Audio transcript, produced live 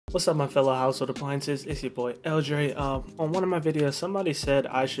What's up, my fellow household appliances? It's your boy L.Dre. On one of my videos, somebody said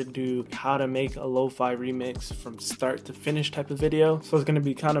I should do how to make a lo-fi remix from start to finish type of video. So it's going to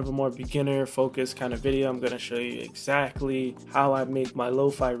be kind of a more beginner focused kind of video. I'm going to show you exactly how I make my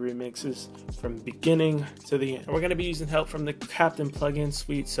lo-fi remixes from beginning to the end. And we're going to be using help from the Captain plugin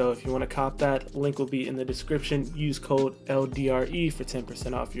suite. So if you want to cop that, link will be in the description. Use code LDRE for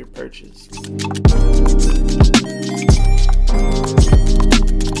 10% off your purchase.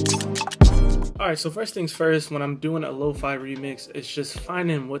 Alright, so first things first, when I'm doing a lo-fi remix, it's just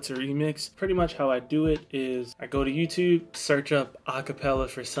finding what to remix. Pretty much how I do it is I go to YouTube, search up acapella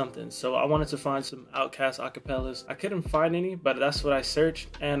for something. So I wanted to find some Outkast acapellas. I couldn't find any, but that's what I searched,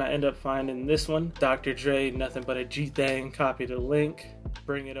 and I end up finding this one, Dr. Dre, Nothing But a G-Thing. Copy the link,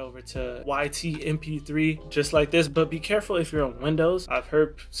 bring it over to YT MP3, just like this. But be careful if you're on Windows. I've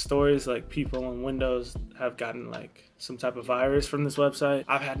heard stories like people on Windows have gotten like some type of virus from this website.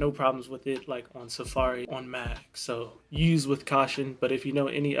 I've had no problems with it, like on Safari, on Mac, so use with caution. But if you know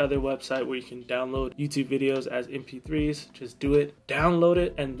any other website where you can download YouTube videos as MP3s, just do it, download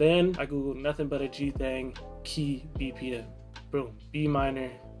it. And then I Googled Nothing But a G-Thing key BPM, boom, B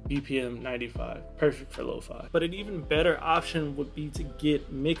minor, BPM 95, perfect for lo-fi. But an even better option would be to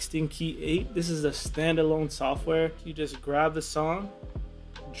get mixed in key 8. This is a standalone software. You just grab the song,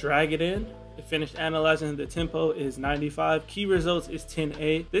 drag it in. The finished analyzing, the tempo is 95, key results is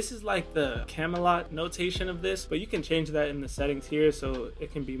 10A. This is like the Camelot notation of this, but you can change that in the settings here so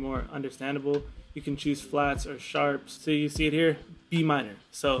it can be more understandable. You can choose flats or sharps. So you see it here, B minor.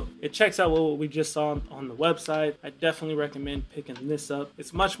 So it checks out what we just saw on the website. I definitely recommend picking this up.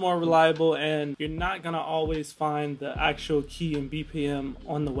 It's much more reliable, and you're not gonna always find the actual key and BPM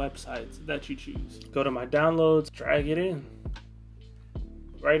on the websites that you choose. Go to my downloads, drag it in.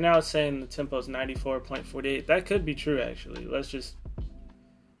 Right now it's saying the tempo is 94.48. That could be true actually. Let's just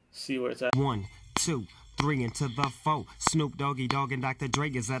see where it's at. 1, 2, 3 into the 4. Snoop Doggy Dogg and Dr.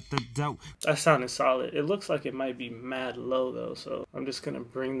 Dre is at the dope. That sounded solid. It looks like it might be mad low though, so I'm just gonna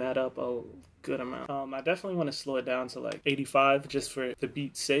bring that up a good amount. I definitely want to slow it down to like 85 just for the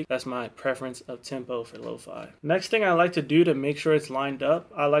beat's sake. That's my preference of tempo for lo-fi. Next thing I like to do to make sure it's lined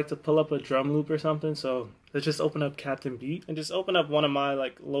up, I like to pull up a drum loop or something. So let's just open up Captain Beat and just open up one of my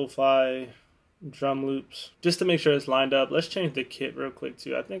like lo-fi drum loops just to make sure it's lined up. Let's change the kit real quick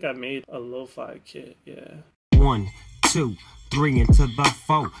too. I think I made a lo-fi kit. Yeah. 1, 2, 3 into the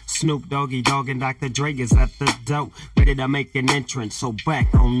 4. Snoop Doggy Dogg and Dr. Dre is at the dope. Ready to make an entrance, so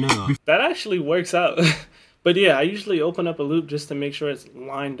back on up. That actually works out. But yeah, I usually open up a loop just to make sure it's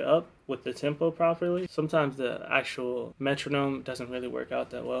lined up with the tempo properly. Sometimes the actual metronome doesn't really work out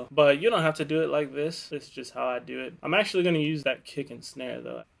that well. But you don't have to do it like this. It's just how I do it. I'm actually going to use that kick and snare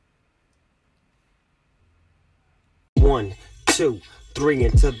though. 1, 2, 3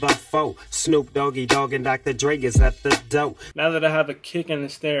 into the 4. Snoop Doggy Dogg and Dr. Dre is at the dope. Now that I have a kick and a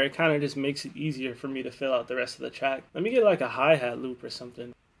snare, it kind of just makes it easier for me to fill out the rest of the track. Let me get like a hi-hat loop or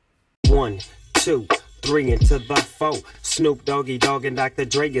something. 1, 2, 3 into the 4. Snoop Doggy Dogg and Dr.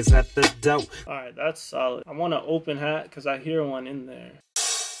 Dre is at the dope. Alright, that's solid. I want an open hat because I hear one in there.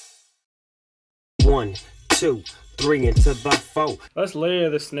 1, 2, 3 into the 4. Let's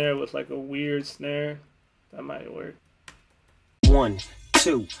layer the snare with like a weird snare. That might work. 1,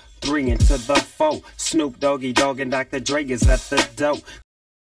 2, 3 into the 4. Snoop Doggy Dogg and Dr. Dre is at the dope.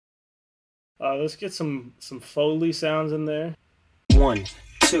 Let's get some Foley sounds in there. 1,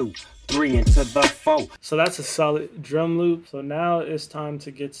 2, 3 into the 4. So that's a solid drum loop. So now it's time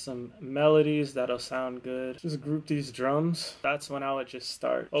to get some melodies that'll sound good. Just group these drums. That's when I would just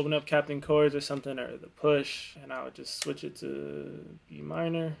start. Open up Captain Chords or something, or the push, and I would just switch it to B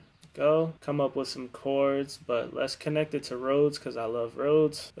minor. Go. Come up with some chords, but let's connect it to Rhodes because I love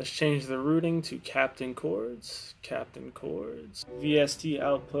Rhodes. Let's change the routing to Captain Chords. Captain Chords. VST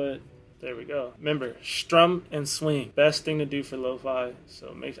output. There we go. Remember, strum and swing. Best thing to do for lo-fi.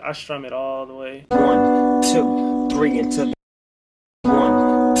 So I strum it all the way. 1, 2, 3 into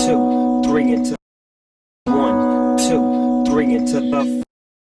 1, 2, 3 into 1, 2, 3 into the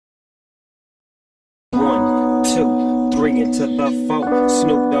 1, 2, 3 into the 4.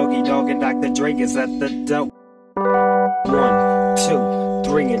 Snoop Doggy Dogg and Dr. Dre is at the dope. 1, 2,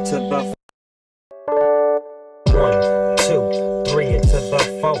 3 into the 1, 2, 3 into the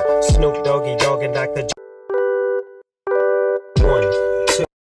 4. Snoop Doggy Dogg and Dr. Dre. 1, 2.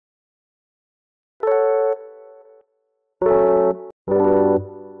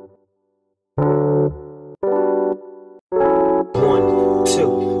 1,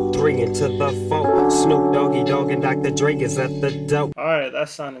 2, 3 into the 4. Snoop Doggy Dogg and Dr. Dre is at the dope. Alright,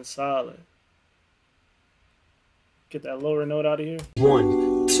 that's sounding solid. get that lower note out of here.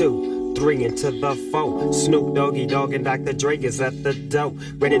 1, 2, 3 into the 4. Snoop Doggy Dogg and Dr. Dre is at the door,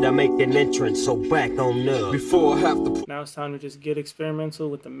 ready to make an entrance. So back on up. Before I have to. Now it's time to just get experimental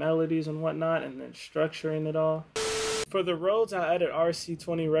with the melodies and whatnot, and then structuring it all. For the Rhodes, I added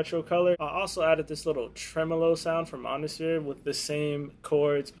RC20 retro color. I also added this little tremolo sound from Monosphere with the same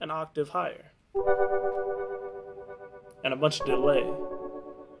chords an octave higher. And a bunch of delay.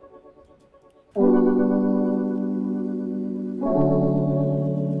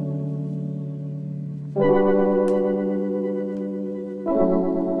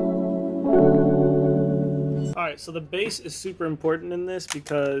 Alright, so the bass is super important in this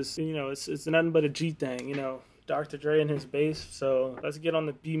because, you know, it's nothing but a G thing, you know. Dr. Dre and his bass, so let's get on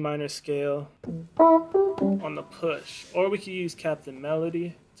the B minor scale on the push. Or we could use Captain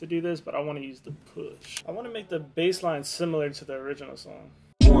Melody to do this, but I want to use the push. I want to make the bass line similar to the original song.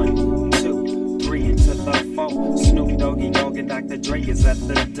 1, 2, 3 into the 4. Snoop Doggy Dogg and Dr. Dre is at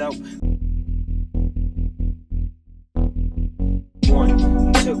the door.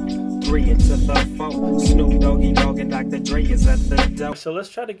 1, 2, 3 into the 4. Snoop Doggy Dogg and Dr. Dre is at the door. So let's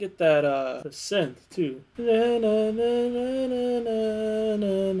try to get that the synth too. 1,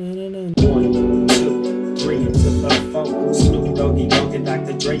 2, 3 into the 4. Snoop Doggy Dogg and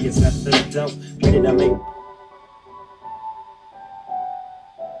Dr. Dre is at the door, ready to make.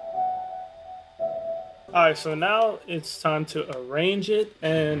 Alright, so now it's time to arrange it,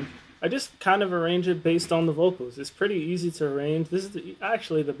 and I just kind of arrange it based on the vocals. It's pretty easy to arrange. This is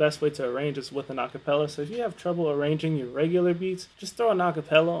actually the best way to arrange is with an acapella. So if you have trouble arranging your regular beats, just throw an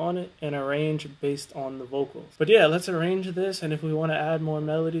acapella on it and arrange based on the vocals. But yeah, let's arrange this, and if we want to add more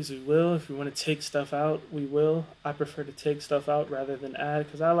melodies, we will. If we want to take stuff out, we will. I prefer to take stuff out rather than add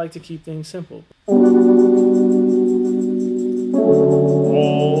because I like to keep things simple.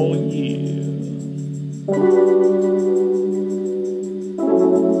 Oh yeah.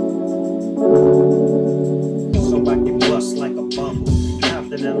 Like a bubble,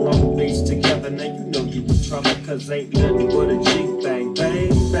 Compton and Long Beach together. Now you know you in trouble, cause ain't nothing but a G-Bang,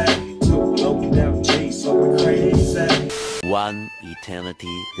 baby. Too low down G, so we're crazy. One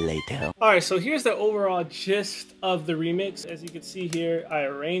eternity later. Alright, so here's the overall gist of the remix. As you can see here, I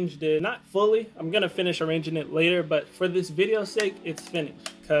arranged it, not fully. I'm gonna finish arranging it later, but for this video's sake, it's finished.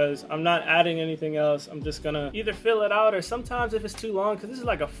 Because I'm not adding anything else. I'm just gonna either fill it out, or sometimes if it's too long, because this is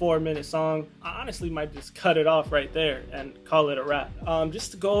like a 4-minute song, I honestly might just cut it off right there and call it a wrap.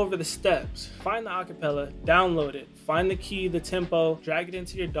 Just to go over the steps. Find the acapella, download it, find the key, the tempo, drag it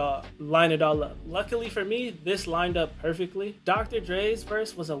into your DAW, line it all up. Luckily for me, this lined up perfectly. Dr. Dre's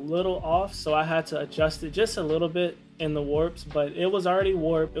verse was a little off, so I had to adjust it just a little bit in the warps, but it was already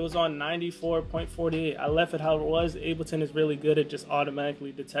warped. It was on 94.48. I left it how it was. Ableton is really good at just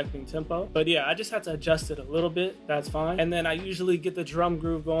automatically detecting tempo. But yeah, I just had to adjust it a little bit. That's fine. And then I usually get the drum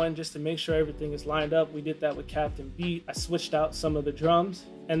groove going just to make sure everything is lined up. We did that with Captain Beat. I switched out some of the drums.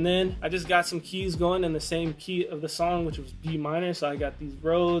 And then I just got some keys going in the same key of the song, which was B minor. So I got these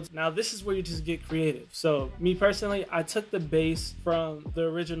Rhodes. Now this is where you just get creative. So me personally, I took the bass from the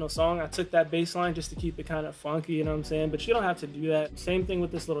original song. I took that bass line just to keep it kind of funky, you know what I'm saying? But you don't have to do that. Same thing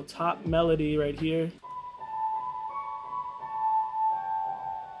with this little top melody right here.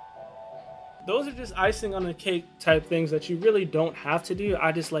 Those are just icing on the cake type things that you really don't have to do.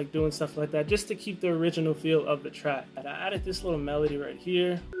 I just like doing stuff like that just to keep the original feel of the track. And I added this little melody right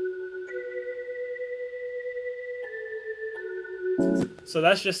here. So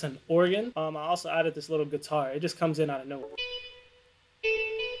that's just an organ. I also added this little guitar. It just comes in out of nowhere.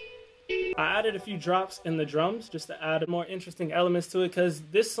 I added a few drops in the drums just to add more interesting elements to it, because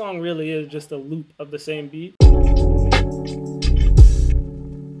this song really is just a loop of the same beat.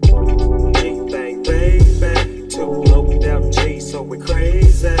 Bang, baby, too low down G, so we're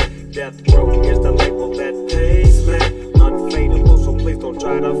crazy. Death Row is the label that pays me. Unfadable, so please don't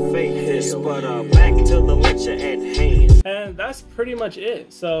try to fake this. But back to the lecture at hand. And that's pretty much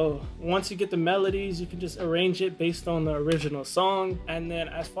it. So once you get the melodies, you can just arrange it based on the original song. And then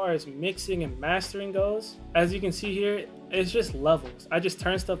as far as mixing and mastering goes, as you can see here, it's just levels. I just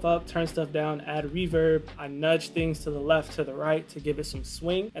turn stuff up, turn stuff down, add reverb. I nudge things to the left, to the right to give it some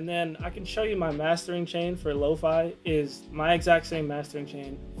swing. And then I can show you my mastering chain for lo-fi is my exact same mastering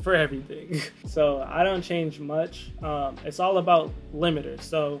chain for everything. So I don't change much. It's all about limiters.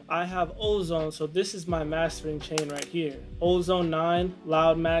 So I have Ozone. So this is my mastering chain right here. Ozone 9,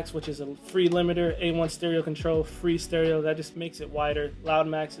 Loud Max, which is a free limiter, A1 stereo control, free stereo. That just makes it wider. Loud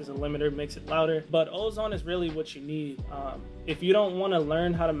Max is a limiter, makes it louder. But Ozone is really what you need. If you don't want to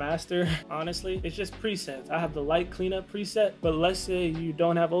learn how to master, honestly, it's just presets. I have the light cleanup preset, but let's say you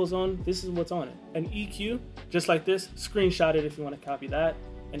don't have ozone, this is what's on it. An EQ, just like this, screenshot it if you want to copy that.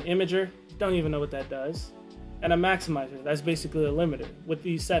 An imager, don't even know what that does. And a maximizer, that's basically a limiter with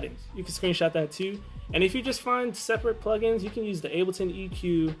these settings. You can screenshot that too. And if you just find separate plugins, you can use the Ableton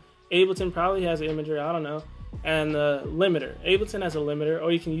EQ. Ableton probably has an imager, I don't know. And the limiter. Ableton has a limiter,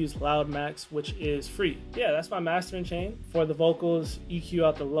 or you can use Loud Max, which is free. Yeah, that's my mastering chain for the vocals, EQ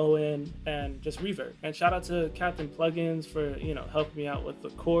out the low end, and just reverb. And shout out to Captain Plugins for, you know, helping me out with the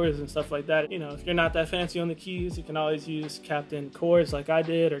chords and stuff like that. You know, if you're not that fancy on the keys, you can always use Captain Chords like I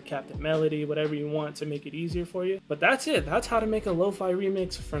did, or Captain Melody, whatever you want to make it easier for you. But that's it. That's how to make a lo-fi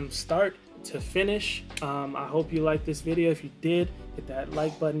remix from start to finish. I hope you liked this video. If you did, hit that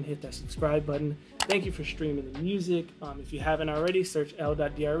like button, hit that subscribe button. Thank you for streaming the music. If you haven't already, search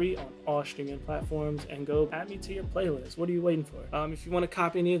L.Dre on all streaming platforms and go add me to your playlist. What are you waiting for? If you want to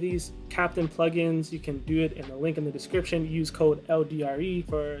copy any of these Captain plugins, you can do it in the link in the description. Use code L.Dre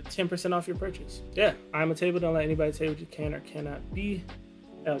for 10% off your purchase. Yeah, I'm a table. Don't let anybody tell you what you can or cannot be.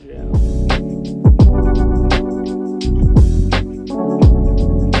 L.Dre out.